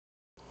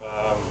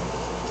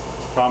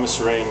Promise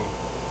Ring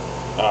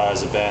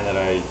is a band that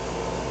I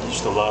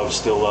used to love,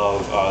 still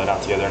love. They're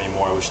not together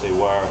anymore. I wish they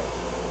were.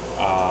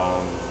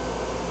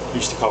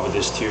 Used to cover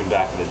this tune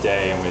back in the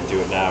day. I'm going to do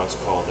it now. It's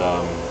called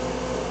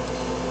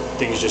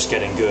Things Just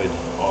Getting Good,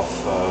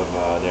 off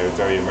of their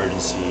very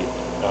emergency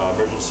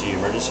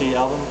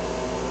album,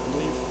 I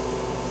believe.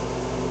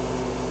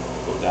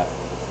 Go with that.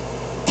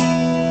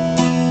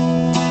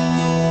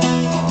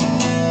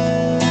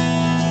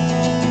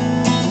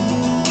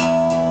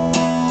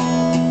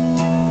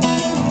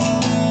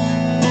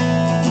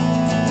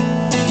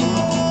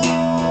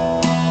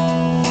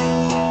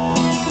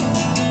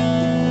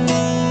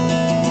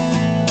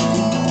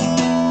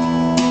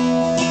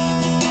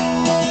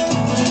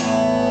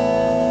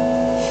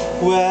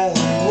 Well,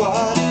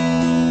 what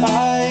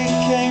I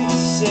came to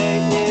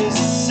say is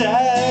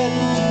said,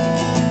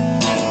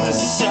 and the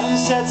sun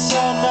sets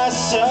on my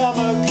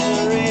summer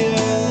career.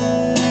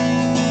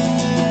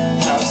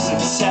 How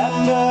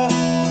September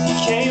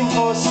came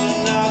for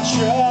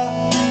Sinatra.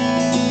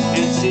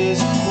 It is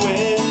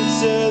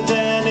winter,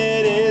 then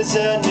it is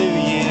a new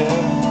year,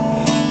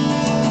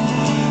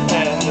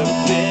 and the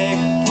big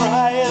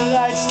bright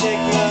lights take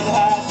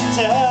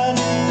Manhattan.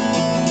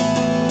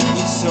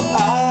 So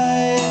I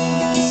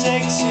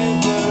take to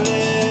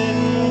Berlin,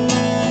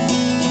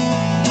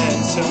 and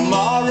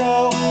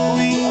tomorrow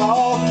we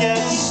all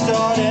get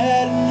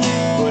started,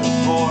 but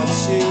for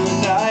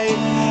tonight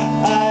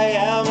I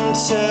am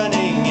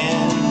turning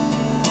in.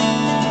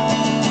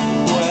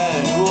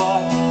 When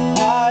what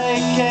I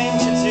came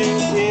to do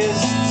is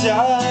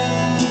done,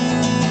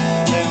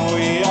 and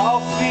we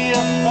all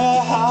feel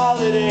a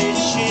holiday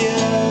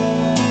cheer,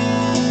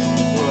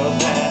 well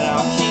then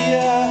I'll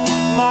hear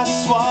my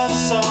swan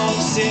song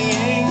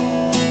singing.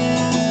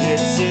 It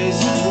is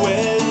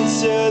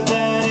winter,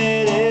 then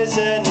it is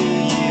a new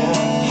year.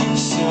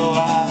 So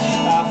I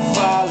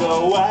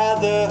follow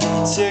weather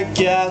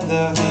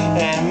together,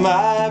 and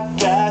my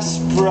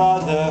best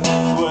brother,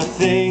 were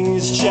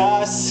things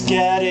just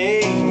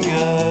getting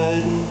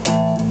good?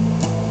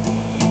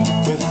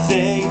 Were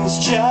things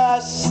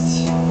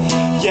just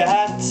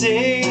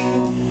getting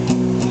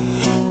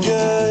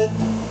good?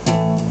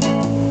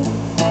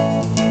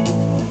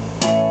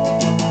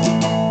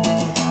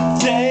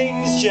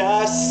 Things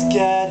just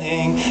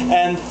getting,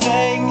 and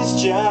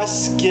things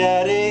just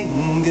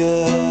getting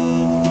good.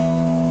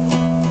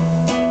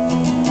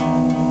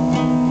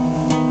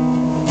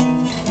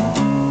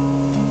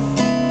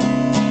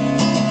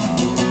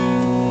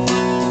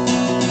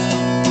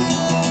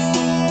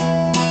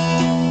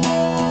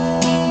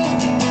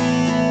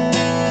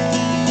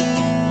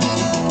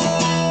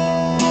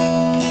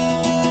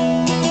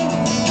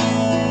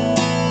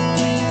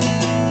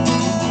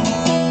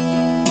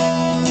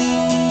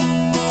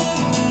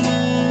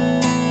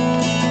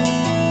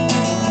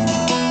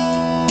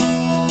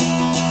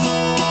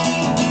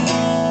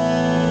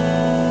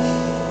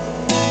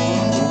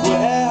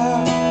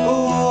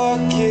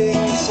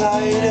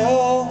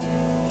 Title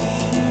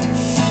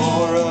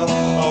for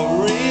a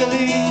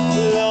really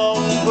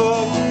long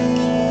book.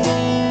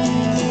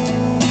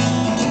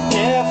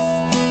 If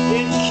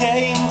it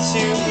came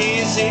too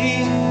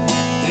easy,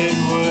 it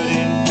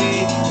wouldn't be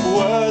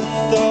worth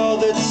all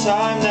the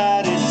time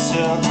that it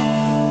took.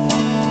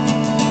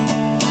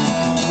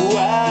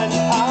 When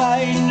I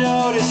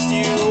noticed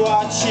you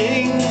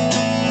watching,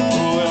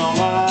 well,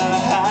 my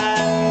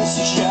hands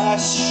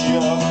just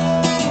shook.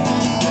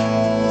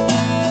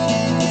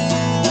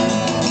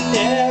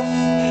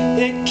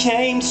 It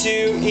came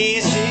too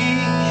easy,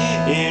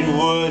 it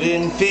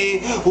wouldn't be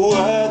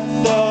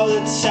worth all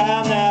the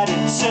time that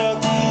it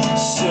took.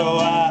 So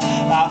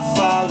I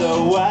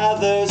follow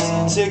others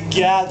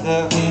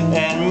together,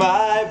 and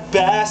my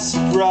best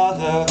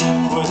brother,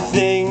 were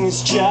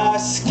things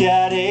just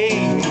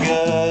getting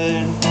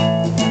good?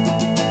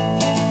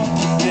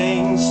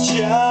 Things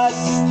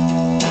just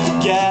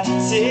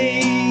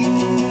getting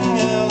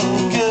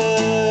good.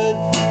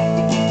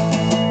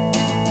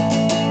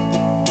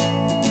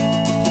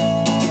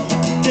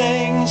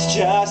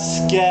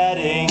 Just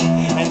getting,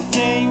 and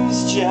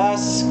things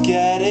just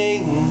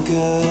getting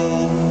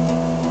good.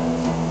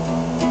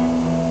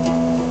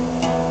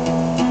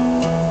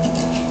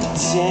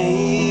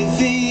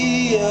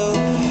 Davy, oh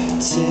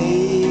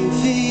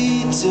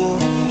Davy, don't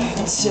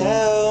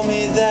tell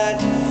me that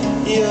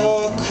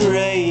you're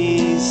crazy.